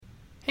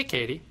Hey,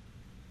 Katie.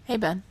 Hey,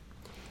 Ben.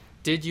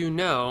 Did you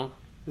know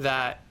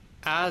that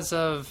as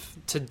of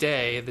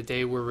today, the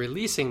day we're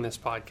releasing this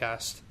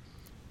podcast,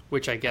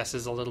 which I guess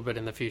is a little bit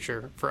in the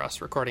future for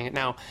us recording it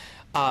now,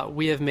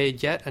 we have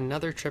made yet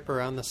another trip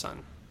around the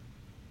sun.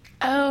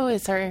 Oh,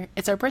 it's our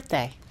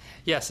birthday.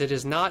 Yes, it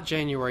is not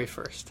January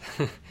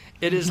 1st.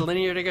 It is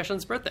Linear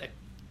Digression's birthday.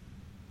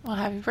 Well,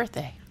 happy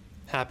birthday.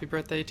 Happy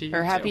birthday to you,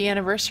 Or happy too.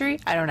 anniversary?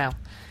 I don't know.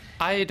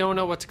 I don't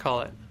know what to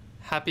call it.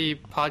 Happy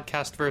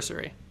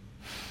podcast-versary.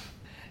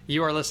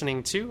 You are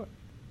listening to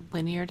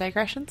Linear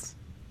Digressions?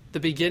 the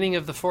beginning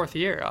of the 4th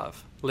year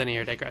of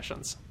Linear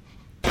Digressions.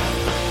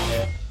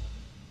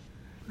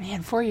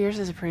 Man, 4 years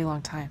is a pretty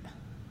long time.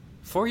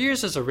 4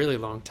 years is a really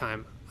long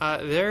time.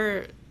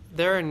 There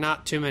are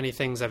not too many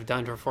things I've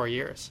done for 4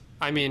 years.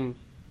 I mean,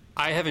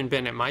 I haven't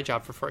been at my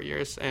job for 4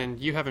 years, and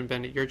you haven't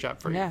been at your job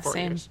for 4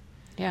 same. years.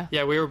 Yeah.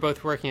 Yeah, we were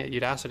both working at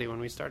Udacity when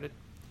we started.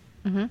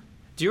 Mm-hmm.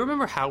 Do you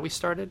remember how we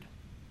started?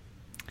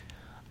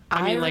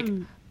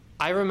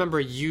 I remember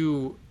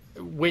you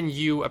when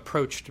you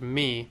approached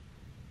me,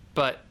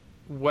 but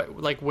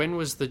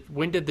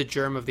when did the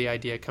germ of the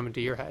idea come into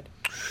your head?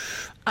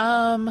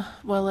 Well,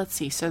 let's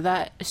see. So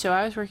I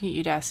was working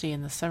at Udacity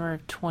in the summer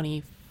of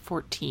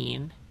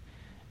 2014.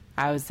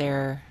 I was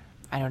there,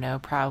 I don't know,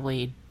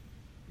 probably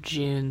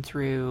June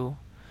through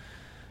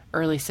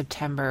early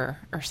September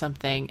or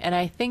something. And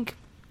I think,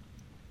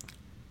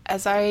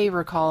 as I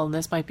recall, and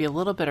this might be a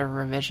little bit of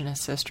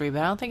revisionist history,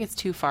 but I don't think it's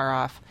too far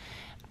off.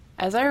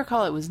 As I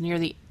recall, it was near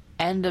the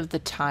end of the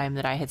time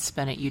that I had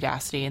spent at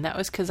Udacity, and that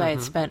was because I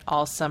had spent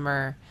all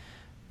summer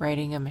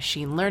writing a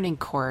machine learning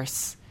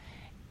course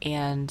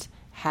and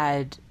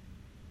had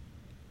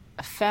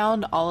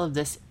found all of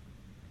this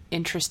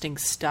interesting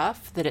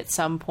stuff that at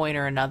some point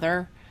or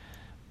another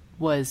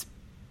was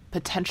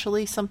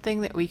potentially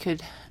something that we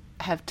could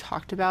have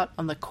talked about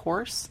on the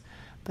course,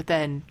 but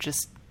then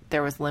just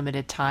there was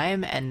limited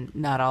time and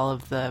not all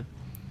of it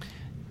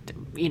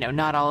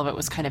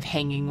was kind of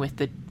hanging with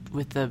the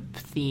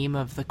theme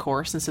of the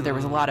course, and so there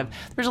was a lot of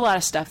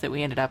stuff that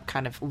we ended up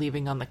kind of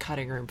leaving on the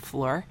cutting room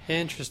floor.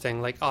 Interesting,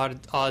 like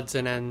odds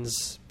and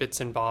ends, bits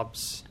and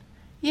bobs.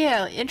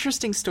 Yeah,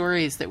 interesting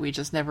stories that we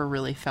just never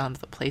really found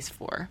the place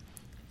for.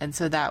 And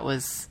so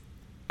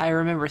I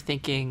remember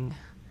thinking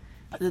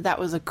that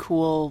was a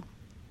cool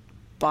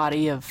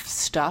body of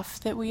stuff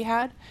that we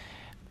had.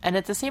 And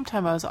at the same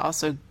time, I was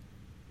also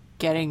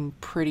getting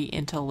pretty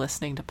into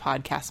listening to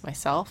podcasts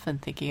myself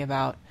and thinking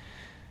about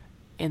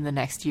in the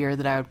next year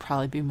that I would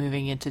probably be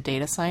moving into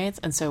data science.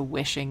 And so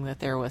wishing that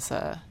there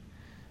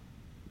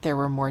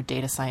were more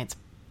data science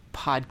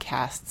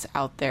podcasts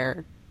out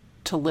there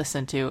to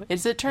listen to.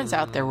 As it turns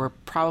out, there were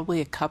probably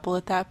a couple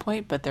at that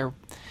point, but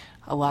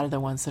a lot of the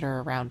ones that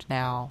are around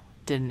now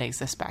didn't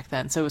exist back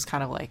then. So it was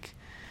kind of like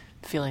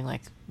feeling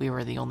like we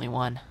were the only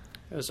one.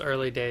 It was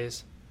early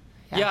days.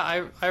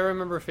 Yeah, I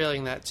remember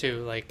feeling that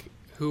too. Like,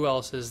 who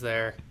else is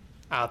there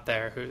out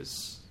there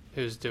who's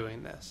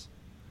doing this?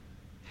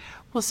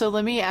 Well, so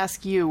let me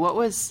ask you,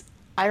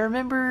 I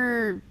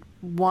remember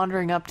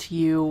wandering up to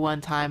you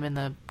one time in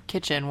the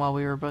kitchen while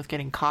we were both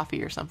getting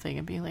coffee or something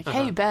and being like,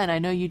 hey, Ben, I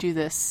know you do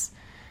this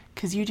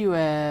because you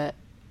did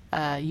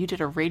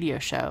a radio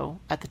show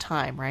at the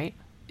time, right?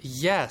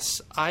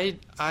 Yes,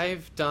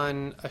 I've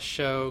done a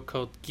show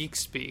called Geek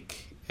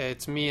Speak.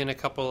 It's me and a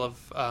couple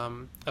of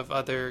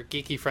other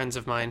geeky friends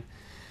of mine,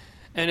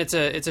 and it's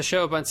a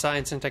show about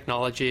science and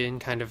technology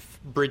and kind of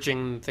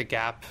bridging the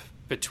gap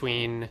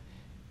between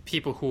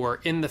people who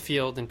are in the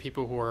field and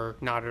people who are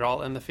not at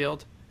all in the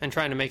field, and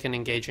trying to make an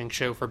engaging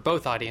show for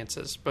both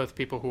audiences, both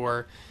people who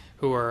are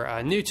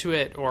new to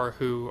it or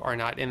who are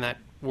not in that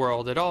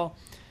world at all,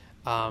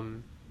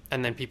 and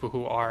then people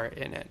who are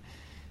in it.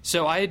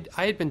 So I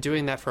had been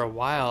doing that for a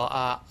while.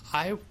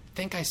 I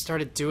think I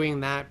started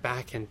doing that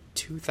back in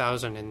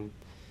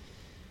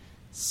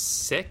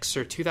 2006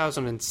 or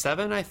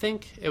 2007, I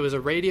think. It was a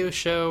radio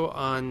show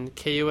on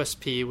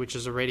KUSP, which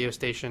is a radio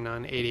station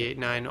on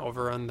 88.9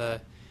 over on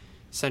the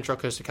Central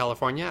Coast of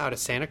California out of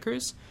Santa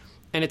Cruz.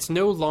 And it's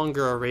no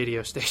longer a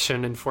radio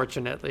station,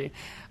 unfortunately.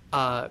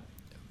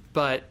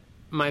 But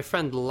my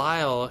friend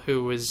Lyle,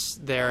 who was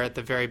there at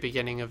the very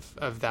beginning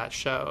of that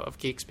show, of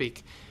Geek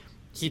Speak,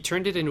 he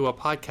turned it into a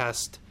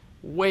podcast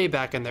way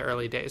back in the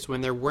early days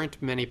when there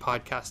weren't many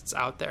podcasts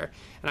out there.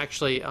 And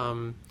actually,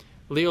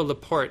 Leo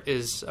Laporte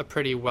is a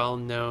pretty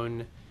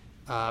well-known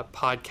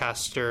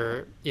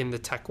podcaster in the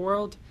tech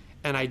world,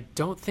 and I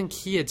don't think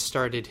he had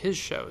started his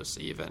shows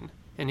even,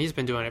 and he's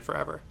been doing it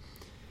forever.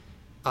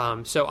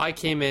 So I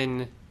came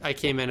in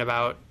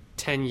about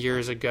 10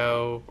 years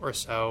ago or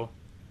so,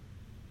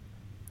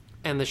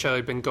 and the show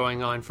had been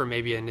going on for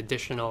maybe an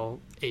additional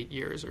 8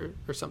 years or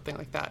something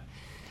like that.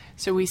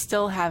 So we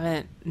still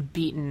haven't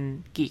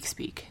beaten Geek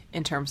Speak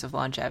in terms of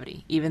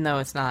longevity, even though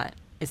it's not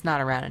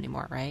around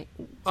anymore, right?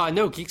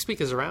 No, Geek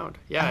Speak is around.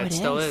 Yeah, it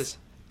still is.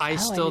 I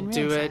still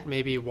do it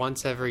maybe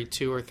once every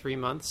 2 or 3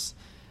 months.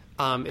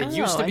 It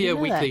used to be a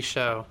weekly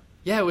show.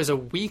 Yeah, it was a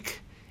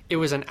week. It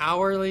was an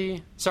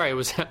hourly. Sorry, it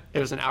was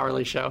an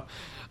hourly show.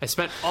 I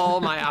spent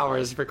all my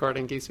hours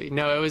recording Geek Speak.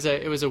 No,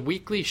 it was a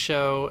weekly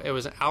show. It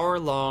was an hour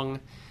long,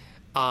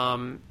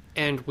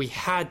 and we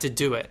had to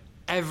do it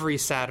every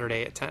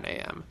Saturday at 10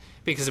 a.m.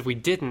 because if we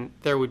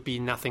didn't, there would be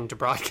nothing to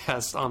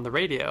broadcast on the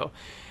radio.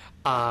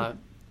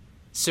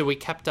 So we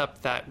kept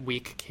up that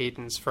week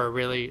cadence for a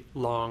really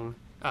long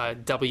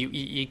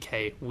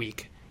WEEK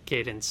week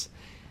cadence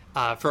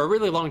for a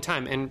really long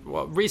time. And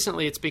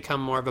recently it's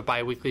become more of a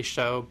bi-weekly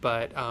show,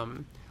 but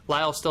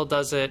Lyle still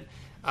does it.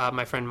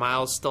 My friend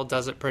Miles still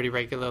does it pretty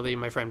regularly.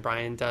 My friend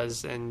Brian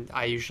does, and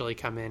I usually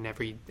come in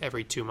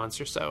every 2 months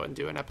or so and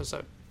do an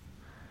episode.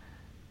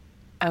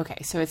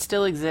 Okay, so it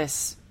still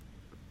exists.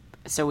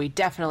 So we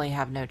definitely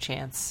have no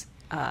chance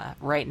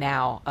right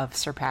now of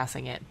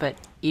surpassing it. But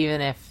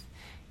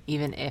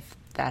even if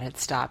that had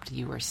stopped,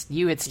 you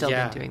had still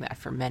been doing that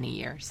for many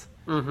years.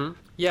 Mm-hmm.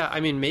 Yeah, I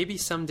mean, maybe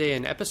someday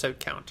an episode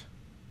count.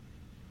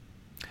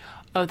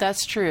 Oh,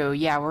 that's true.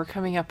 Yeah, we're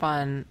coming up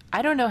on...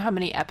 I don't know how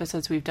many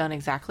episodes we've done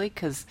exactly,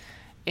 because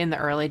in the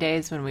early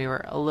days when we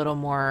were a little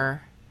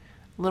more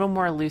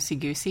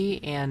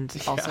loosey-goosey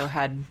and also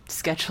had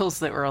schedules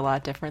that were a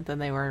lot different than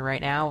they were right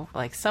now.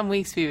 Like, some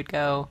weeks we would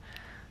go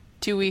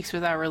 2 weeks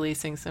without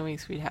releasing. Some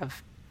weeks we'd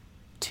have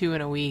 2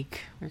 in a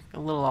week. We're a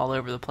little all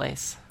over the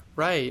place.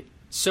 Right.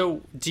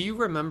 So, do you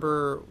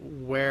remember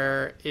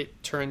where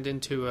it turned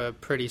into a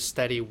pretty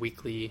steady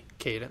weekly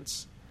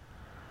cadence?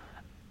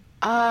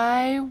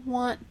 I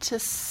want to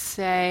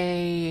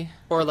say...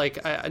 Or,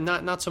 like,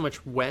 not so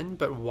much when,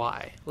 but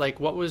why? Like,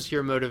 what was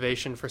your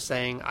motivation for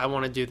saying, I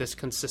want to do this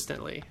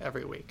consistently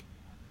every week?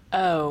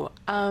 Oh,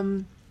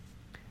 I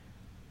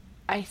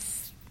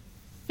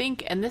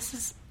think, and this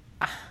is...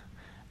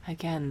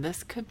 Again,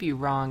 this could be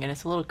wrong, and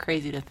it's a little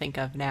crazy to think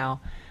of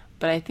now,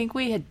 but I think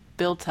we had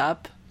built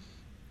up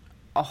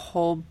a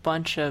whole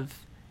bunch of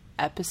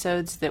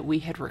episodes that we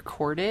had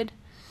recorded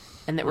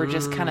and that were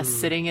just kind of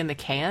sitting in the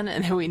can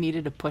and that we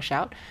needed to push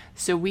out.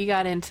 So we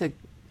got into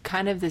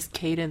kind of this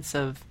cadence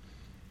of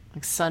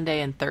like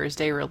Sunday and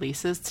Thursday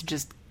releases to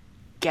just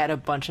get a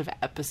bunch of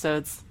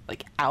episodes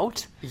like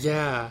out.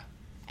 Yeah.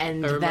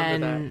 And I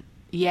remember then,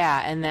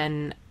 yeah. And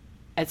then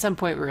at some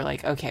point we were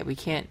like, okay,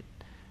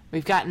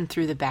 we've gotten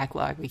through the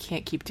backlog. We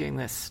can't keep doing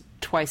this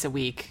twice a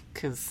week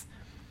because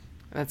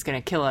that's going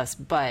to kill us.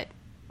 But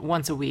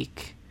once a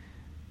week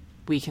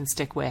we can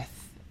stick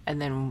with,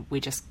 and then we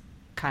just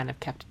kind of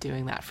kept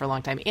doing that for a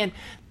long time. And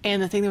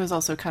the thing that was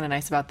also kind of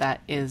nice about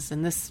that is,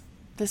 and this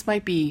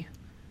might be,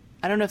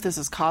 I don't know if this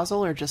is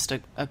causal or just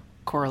a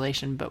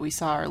correlation, but we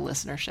saw our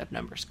listenership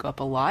numbers go up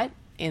a lot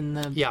in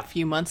the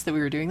few months that we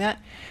were doing that.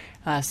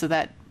 So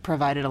that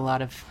provided a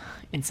lot of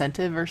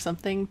incentive or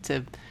something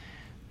to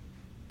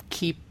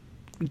keep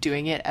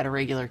doing it at a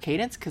regular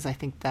cadence, because I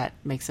think that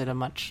makes it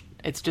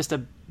it's just a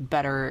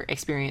better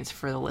experience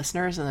for the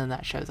listeners, and then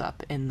that shows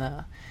up in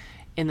the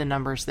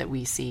numbers that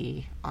we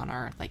see on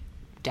our like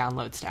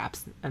download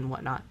stats and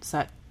whatnot.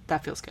 So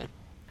that feels good.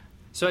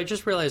 So I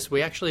just realized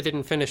we actually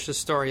didn't finish the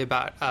story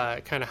about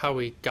kind of how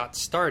we got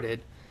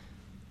started.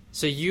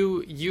 So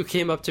you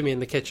came up to me in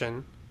the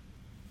kitchen,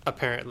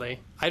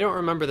 apparently. I don't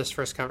remember this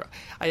first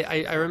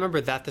I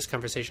remember that this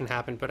conversation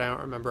happened, but I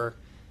don't remember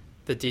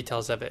the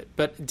details of it.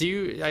 But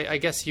I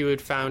guess you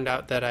had found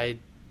out that I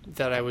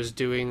was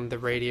doing the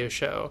radio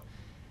show,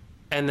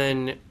 and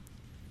then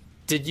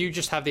did you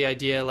just have the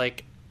idea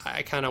like,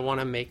 I kind of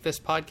want to make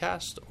this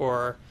podcast,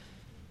 or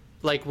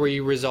like were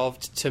you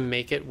resolved to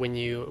make it when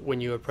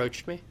you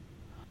approached me?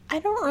 I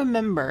don't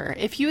remember.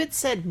 If you had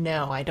said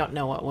no, I don't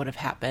know what would have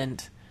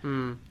happened.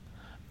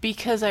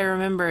 Because I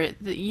remember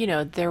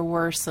there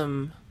were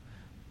some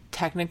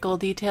technical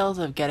details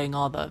of getting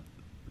all the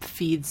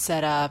feeds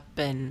set up,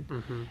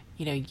 and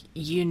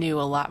you knew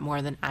a lot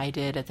more than I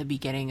did at the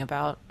beginning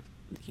about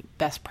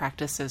best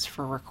practices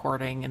for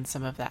recording and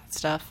some of that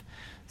stuff.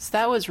 So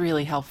that was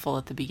really helpful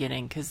at the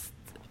beginning, because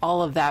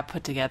all of that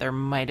put together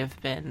might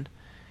have been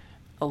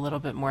a little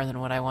bit more than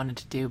what I wanted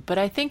to do. But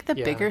I think the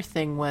bigger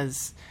thing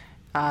was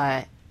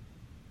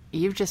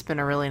you've just been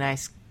a really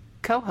nice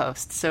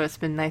co-host. So it's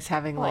been nice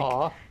having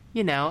like,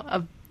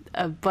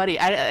 a buddy.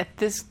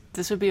 This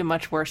would be a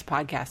much worse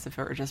podcast if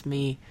it were just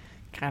me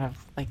kind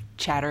of like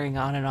chattering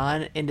on and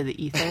on into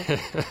the ether.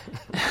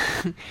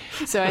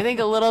 So I think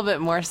a little bit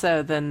more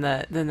so than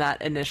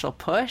that initial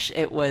push.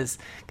 It was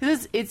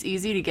because it's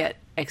easy to get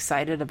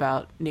excited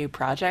about new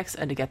projects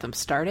and to get them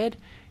started.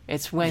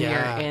 It's when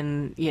you're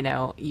in,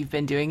 you've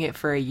been doing it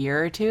for a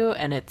year or two,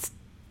 and it's,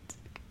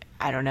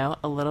 I don't know,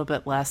 a little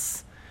bit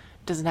less,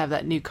 doesn't have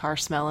that new car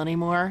smell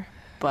anymore,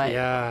 but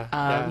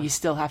you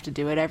still have to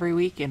do it every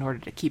week in order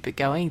to keep it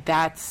going.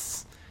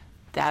 That's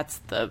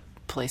the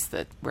place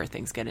where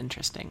things get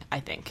interesting,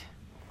 I think.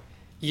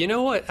 You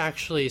know what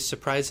actually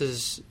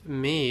surprises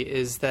me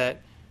is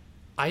that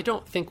I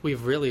don't think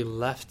we've really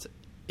left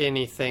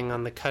anything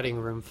on the cutting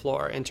room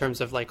floor in terms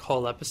of like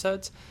whole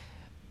episodes,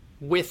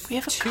 with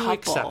two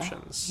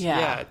exceptions.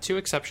 Yeah, 2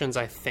 exceptions,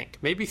 I think.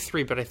 Maybe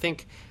 3, but I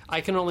think I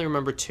can only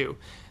remember 2.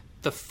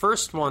 the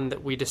first one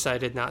that we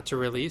decided not to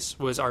release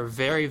was our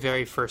very,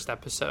 very first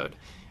episode.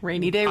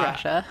 Rainy Day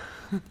Russia.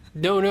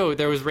 No,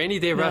 there was Rainy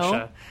Day No?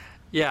 Russia.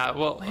 Yeah,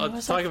 well, When I'll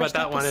was talk our about first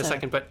that one in a episode?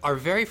 second. But our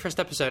very first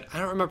episode, I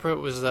don't remember if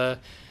it was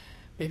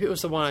maybe it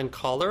was the one on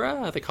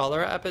cholera, the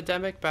cholera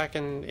epidemic back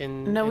in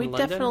No, in we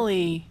London.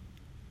 definitely...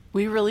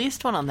 We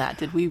released one on that.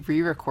 Did we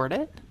re-record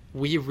it?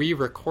 We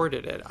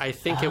re-recorded it. I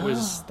think it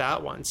was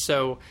that one.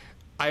 So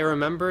I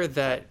remember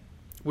that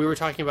we were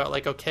talking about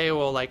like, okay,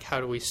 well, like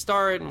how do we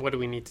start and what do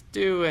we need to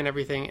do and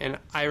everything. And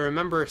I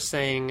remember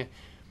saying,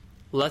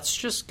 let's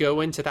just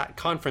go into that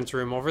conference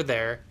room over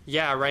there.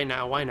 Yeah, right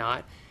now, why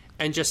not?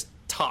 And just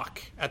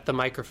talk at the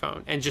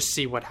microphone and just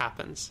see what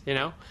happens, you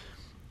know?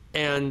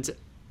 And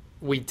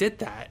we did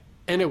that,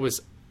 and it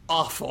was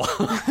awful.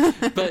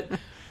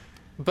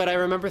 But I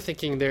remember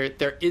thinking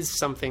there is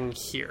something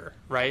here,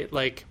 right?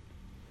 Like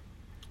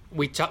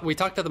we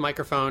talked to the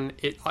microphone.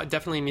 It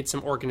definitely needs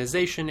some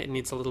organization. It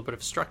needs a little bit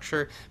of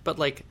structure, but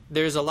like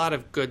there's a lot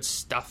of good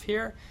stuff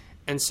here,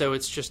 and so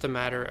it's just a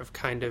matter of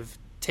kind of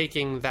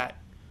taking that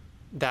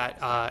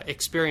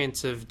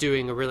experience of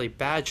doing a really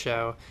bad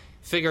show,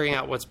 figuring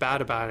out what's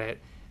bad about it,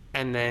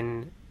 and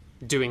then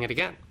doing it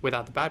again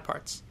without the bad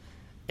parts.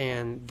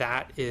 And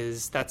that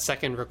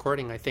second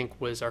recording, I think,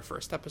 was our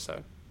first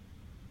episode.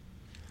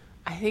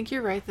 I think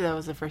you're right that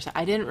was the first.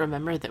 I didn't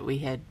remember that we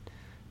had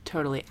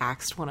totally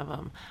axed one of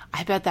them.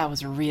 I bet that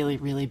was a really,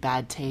 really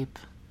bad tape.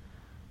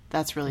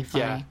 That's really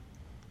funny.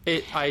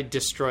 Yeah. I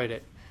destroyed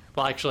it.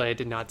 Well, actually, I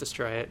did not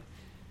destroy it.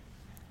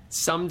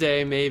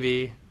 Someday,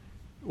 maybe,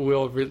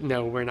 no,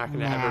 we're not going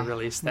to ever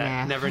release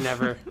that. Nah.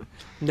 Never.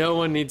 No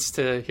one needs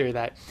to hear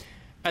that.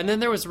 And then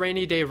there was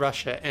Rainy Day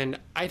Russia, and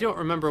I don't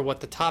remember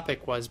what the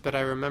topic was, but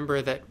I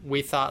remember that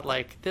we thought,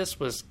 like, this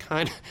was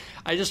kind of...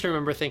 I just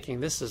remember thinking,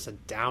 this is a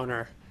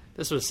downer.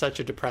 This was such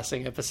a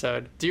depressing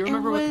episode. Do you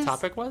remember what the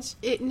topic was?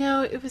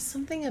 No, it was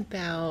something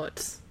about...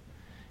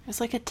 It was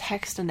like a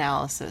text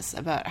analysis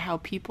about how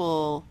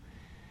people...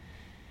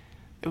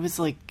 It was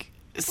like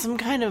some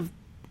kind of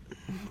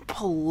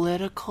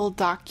political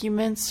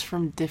documents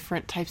from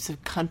different types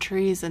of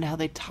countries and how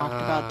they talked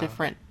about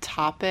different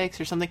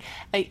topics or something.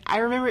 I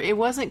remember it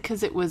wasn't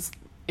because it was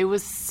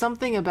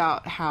something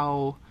about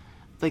how,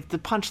 like, the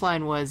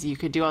punchline was you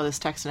could do all this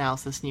text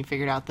analysis and you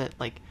figured out that,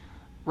 like,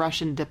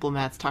 Russian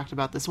diplomats talked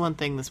about this one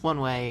thing this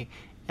one way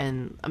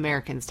and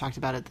Americans talked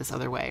about it this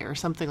other way or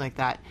something like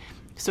that.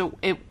 So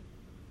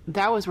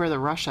that was where the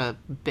Russia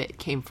bit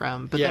came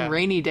from. But then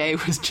Rainy Day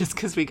was just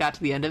because we got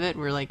to the end of it and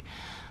we were like,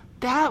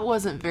 that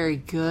wasn't very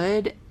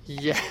good.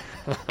 Yeah.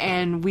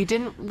 And we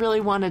didn't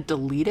really want to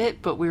delete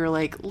it, but we were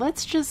like,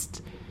 let's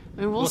just...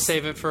 we'll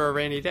save it for a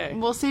rainy day.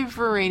 We'll save it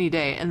for a rainy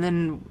day. And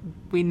then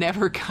we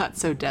never got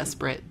so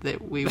desperate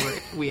that we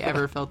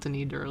ever felt a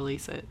need to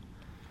release it.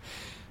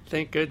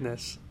 Thank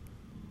goodness.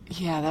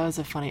 Yeah, that was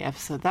a funny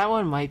episode. That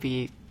one might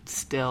be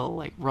still,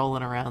 like,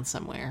 rolling around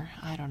somewhere.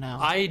 I don't know.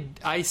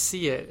 I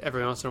see it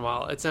every once in a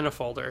while. It's in a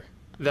folder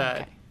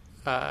that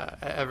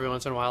every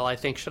once in a while I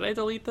think, should I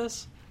delete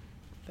this?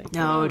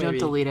 No, don't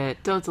delete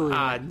it. Don't delete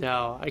it.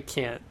 No, I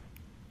can't.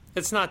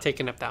 It's not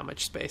taking up that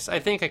much space. I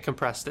think I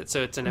compressed it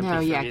so it's an MP3 No,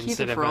 yeah, keep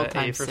instead it of for old an A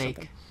time's for sake.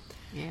 something.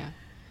 Yeah.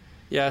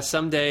 Yeah,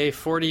 someday,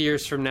 40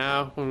 years from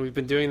now, when we've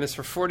been doing this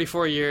for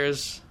 44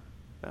 years,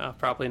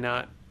 probably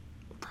not.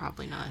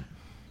 Probably not.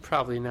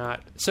 Probably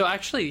not. So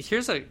actually,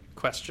 here's a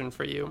question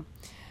for you.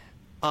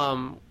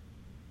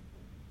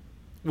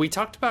 We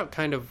talked about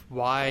kind of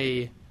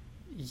why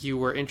you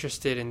were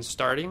interested in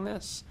starting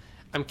this.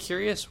 I'm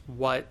curious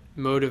what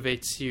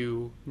motivates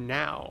you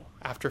now,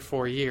 after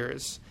 4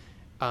 years,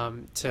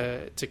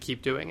 to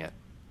keep doing it.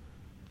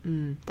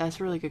 That's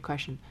a really good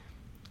question.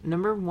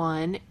 Number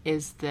one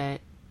is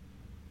that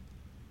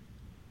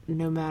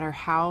no matter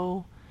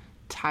how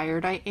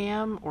tired I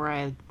am or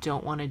I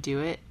don't want to do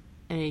it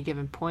at any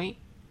given point,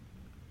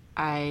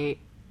 I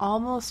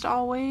almost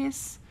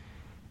always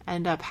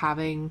end up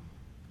having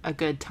a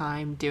good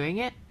time doing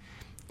it.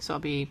 So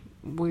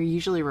we're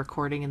usually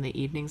recording in the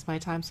evenings my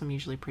time, so I'm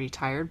usually pretty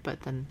tired,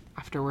 but then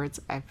afterwards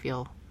I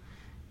feel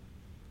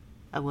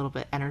a little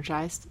bit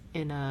energized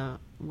in a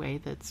way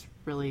that's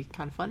really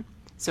kind of fun.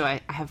 So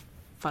I have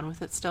fun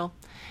with it still.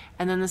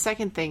 And then the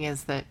second thing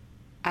is that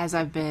as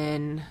I've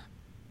been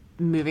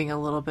moving a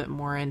little bit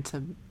more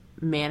into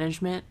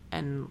management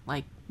and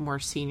like more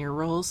senior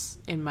roles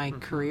in my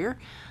career,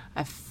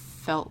 I've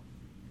felt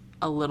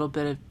a little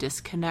bit of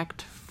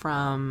disconnect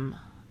from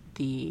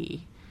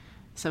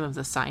some of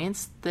the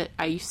science that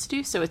I used to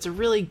do. So it's a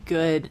really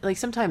good, like,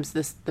 sometimes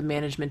the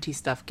management-y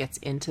stuff gets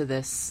into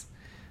this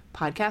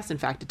podcast. In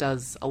fact, it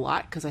does a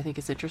lot because I think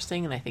it's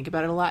interesting and I think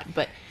about it a lot.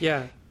 But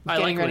yeah, I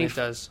like when it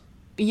does.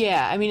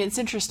 Yeah, I mean, it's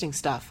interesting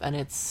stuff and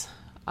it's,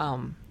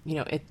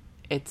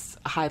 it's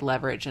high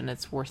leverage and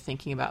it's worth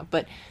thinking about.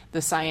 But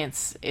the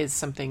science is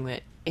something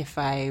that if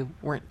I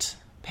weren't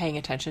paying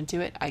attention to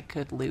it, I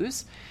could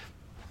lose.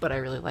 But I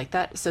really like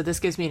that. So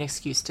this gives me an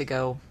excuse to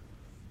go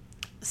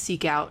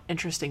seek out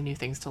interesting new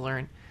things to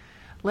learn.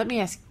 Let me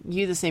ask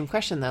you the same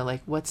question though.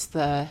 Like,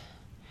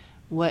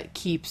 what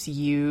keeps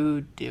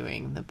you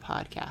doing the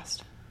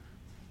podcast?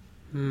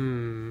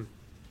 Yeah,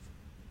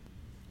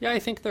 I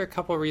think there are a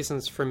couple of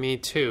reasons for me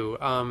too.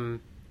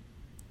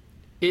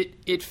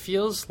 It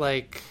feels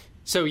like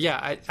so.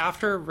 Yeah,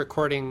 after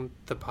recording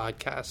the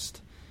podcast,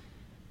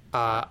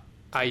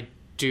 I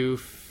do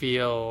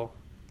feel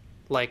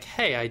like,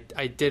 hey,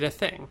 I did a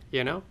thing.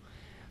 You know,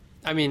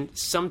 I mean,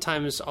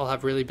 sometimes I'll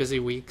have really busy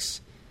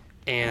weeks,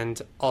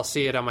 and I'll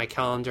see it on my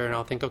calendar, and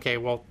I'll think, okay,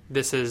 well,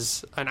 this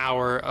is an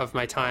hour of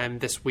my time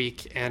this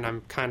week, and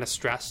I'm kind of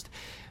stressed,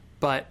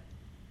 but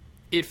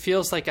it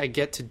feels like I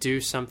get to do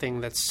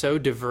something that's so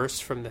diverse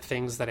from the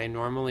things that I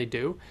normally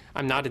do.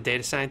 I'm not a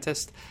data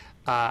scientist.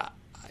 I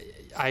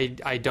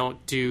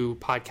don't do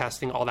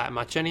podcasting all that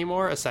much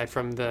anymore, aside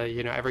from the,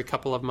 every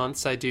couple of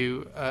months I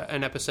do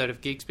an episode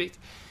of Geek Speak,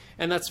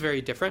 and that's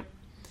very different.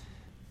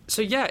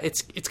 So yeah,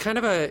 it's kind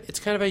of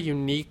a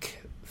unique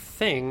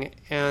thing,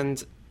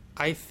 and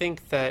I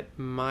think that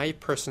my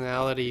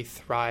personality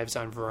thrives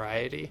on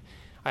variety.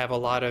 I have a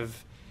lot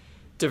of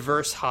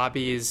diverse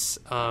hobbies.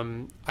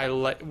 One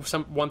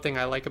thing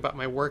I like about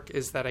my work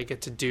is that I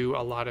get to do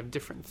a lot of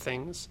different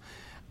things.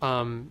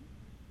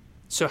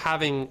 So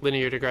having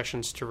linear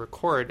digressions to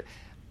record,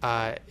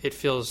 it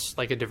feels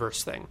like a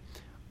diverse thing.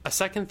 A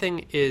second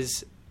thing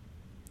is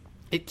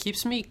it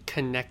keeps me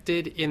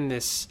connected in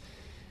this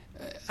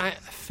a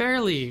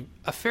fairly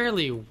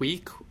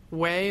weak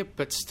way,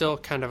 but still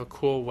kind of a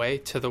cool way,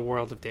 to the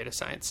world of data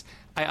science.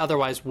 I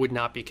otherwise would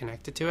not be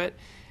connected to it.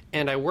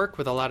 And I work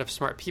with a lot of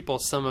smart people,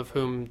 some of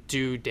whom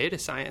do data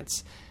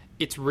science.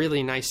 It's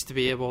really nice to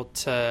be able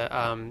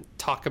to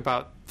talk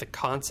about the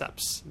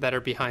concepts that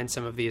are behind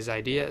some of these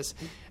ideas.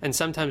 And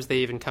sometimes they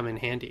even come in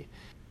handy.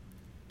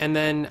 And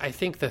then I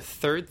think the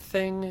third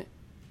thing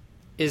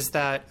is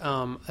that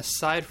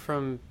aside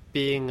from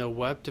being a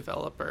web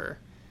developer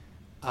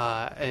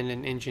and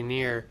an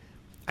engineer,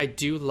 I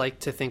do like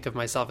to think of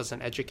myself as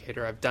an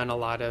educator. I've done a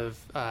lot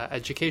of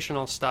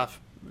educational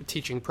stuff,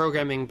 teaching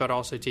programming, but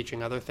also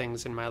teaching other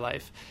things in my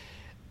life.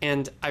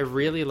 And I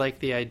really like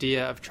the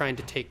idea of trying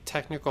to take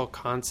technical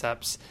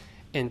concepts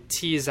and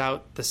tease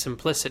out the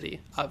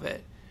simplicity of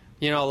it.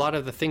 A lot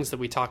of the things that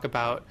we talk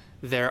about,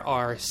 there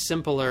are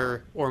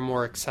simpler or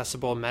more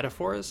accessible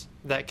metaphors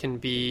that can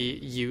be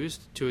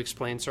used to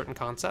explain certain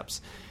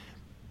concepts.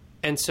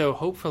 And so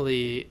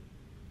hopefully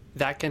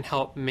that can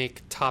help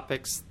make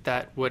topics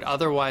that would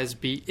otherwise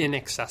be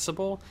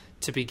inaccessible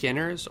to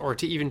beginners or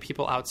to even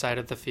people outside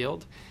of the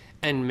field,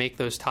 and make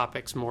those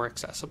topics more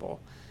accessible.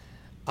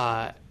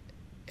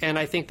 And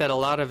I think that a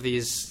lot of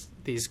these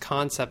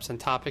concepts and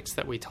topics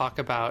that we talk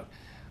about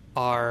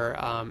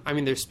are,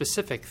 they're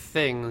specific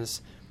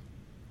things,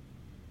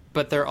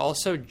 but they're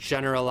also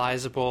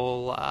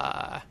generalizable.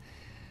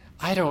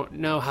 I don't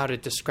know how to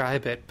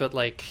describe it, but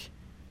like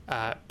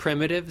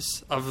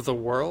primitives of the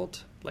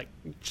world, like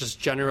just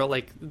general,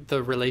 like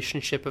the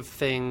relationship of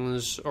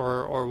things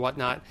or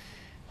whatnot.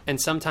 And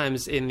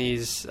sometimes in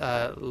these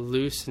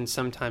loose and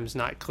sometimes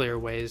not clear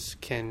ways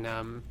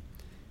can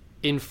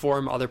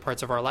inform other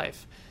parts of our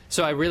life.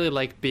 So I really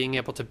like being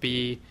able to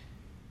be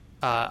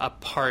a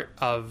part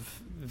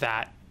of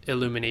that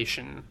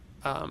illumination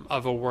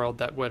of a world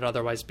that would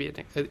otherwise be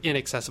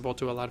inaccessible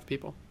to a lot of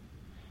people.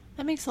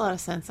 That makes a lot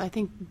of sense. I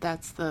think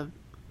that's the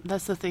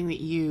thing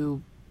that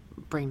you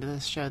bring to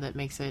this show that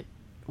makes it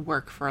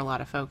work for a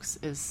lot of folks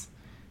is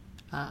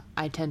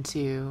I tend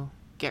to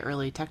get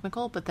really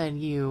technical, but then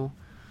you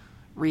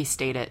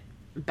restate it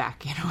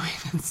back in a way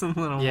that's a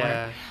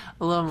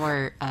little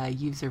more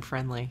user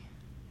friendly.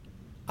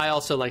 I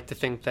also like to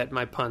think that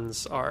my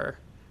puns are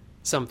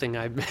something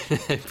I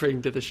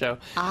bring to the show.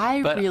 I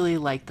really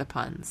like the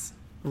puns.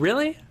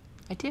 Really?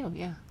 I do,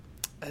 yeah.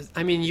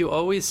 I mean, you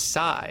always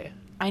sigh.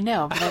 I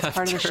know, but that's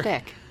part of the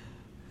shtick.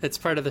 It's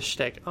part of the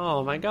shtick.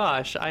 Oh my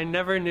gosh, I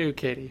never knew,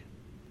 Katie.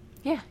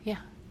 Yeah.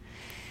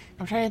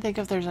 I'm trying to think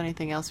if there's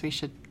anything else we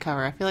should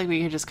cover. I feel like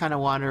we could just kind of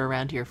wander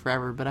around here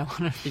forever, but I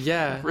want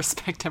to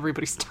respect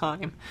everybody's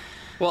time.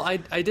 Well,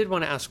 I did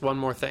want to ask one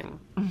more thing,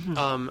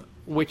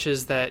 which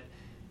is that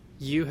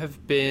you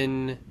have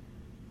been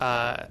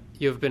a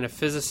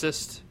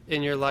physicist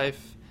in your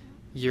life.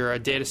 You're a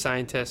data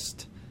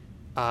scientist.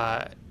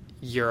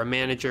 You're a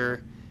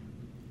manager.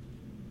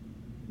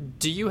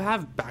 Do you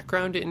have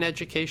background in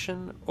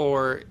education,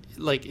 or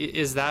like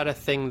is that a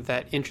thing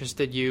that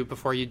interested you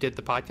before you did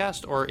the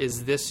podcast, or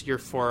is this your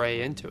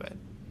foray into it?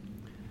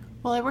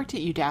 Well, I worked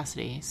at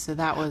Udacity, so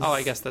that was... Oh,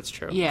 I guess that's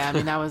true. Yeah,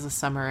 that was a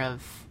summer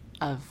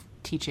of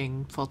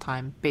teaching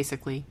full-time,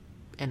 basically,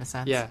 in a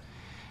sense. Yeah.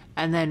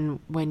 And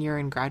then when you're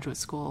in graduate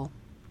school,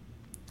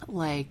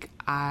 like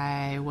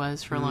I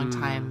was for a long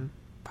time,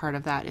 part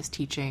of that is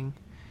teaching.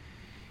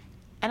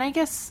 And I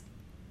guess,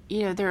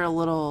 there are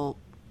little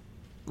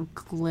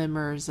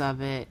glimmers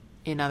of it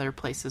in other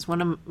places.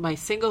 One of my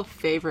single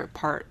favorite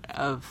part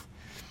of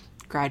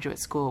graduate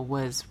school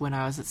was when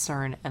I was at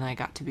CERN and I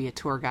got to be a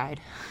tour guide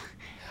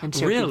and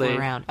show people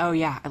around. Oh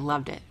yeah, I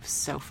loved it. It was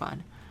so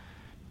fun.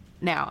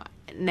 Now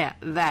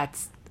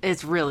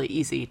it's really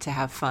easy to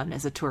have fun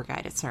as a tour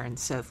guide at CERN,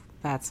 so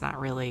that's not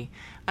really,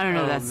 I don't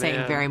know, that's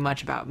saying very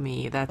much about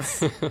me.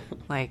 That's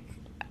like,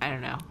 I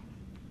don't know.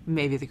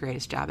 maybe the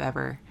greatest job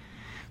ever.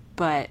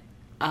 But,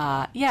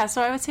 yeah,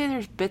 so I would say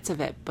there's bits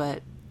of it,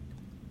 but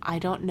I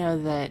don't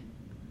know that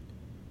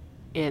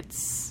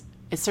it's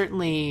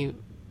certainly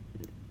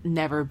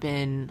never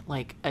been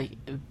like a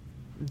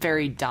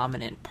very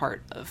dominant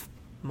part of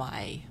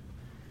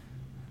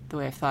the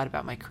way I've thought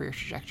about my career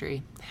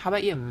trajectory. How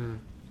about you?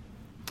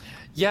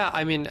 Yeah,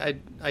 I mean,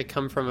 I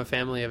come from a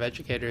family of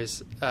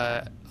educators.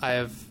 I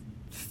have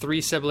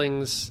 3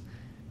 siblings,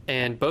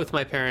 and both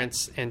my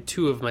parents and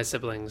 2 of my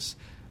siblings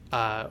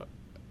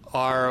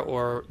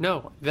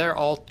they're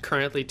all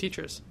currently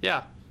teachers.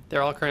 Yeah,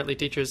 they're all currently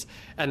teachers.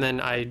 And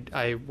then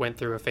I went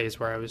through a phase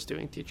where I was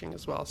doing teaching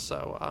as well.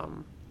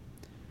 So,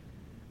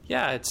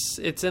 yeah,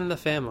 it's in the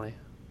family.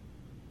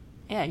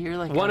 Yeah, you're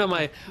like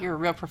you're a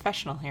real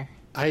professional here.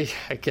 I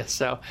guess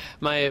so.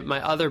 My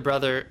other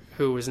brother,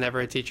 who was never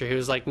a teacher, he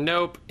was like,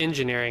 "Nope,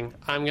 engineering.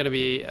 I'm gonna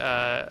be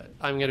an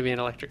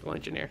electrical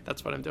engineer.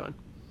 That's what I'm doing."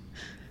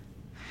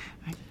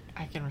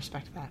 I can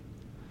respect that.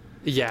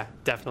 Yeah,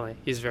 definitely.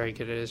 He's very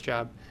good at his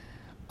job.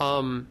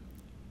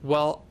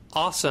 Well,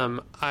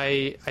 awesome.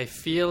 I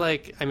feel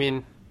like, I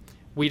mean,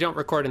 we don't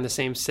record in the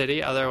same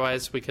city.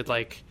 Otherwise, we could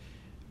like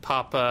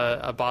pop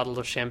a bottle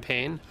of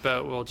champagne,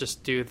 but we'll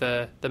just do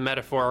the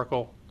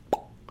metaphorical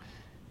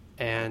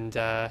and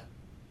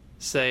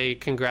say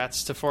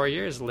congrats to 4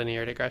 years,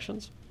 Linear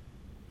Digressions.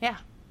 Yeah.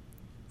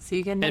 See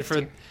you again next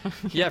year.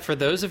 Yeah, for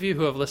those of you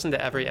who have listened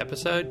to every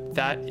episode,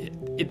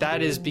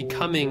 that is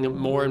becoming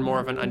more and more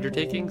of an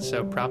undertaking,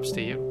 so props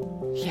to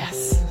you.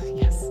 Yes.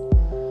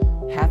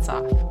 Hats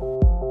off.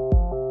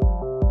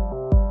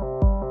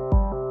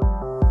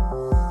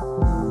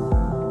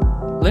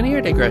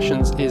 Linear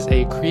Digressions is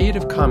a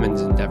Creative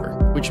Commons endeavor,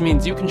 which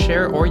means you can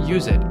share or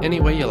use it any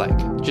way you like.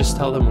 Just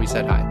tell them we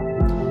said hi.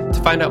 To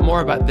find out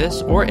more about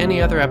this or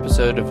any other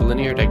episode of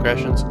Linear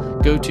Digressions,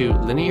 go to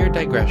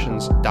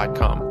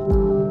lineardigressions.com.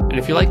 And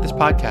if you like this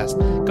podcast,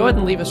 go ahead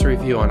and leave us a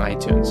review on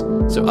iTunes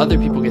so other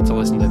people get to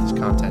listen to this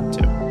content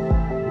too.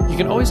 You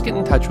can always get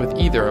in touch with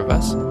either of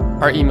us.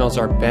 Our emails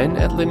are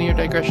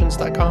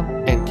ben@lineardigressions.com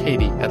and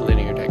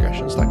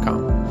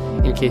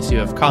katie@lineardigressions.com in case you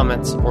have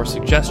comments or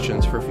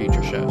suggestions for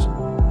future shows.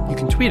 You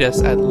can tweet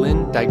us at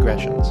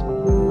lindigressions.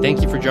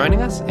 Thank you for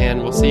joining us,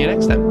 and we'll see you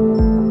next time.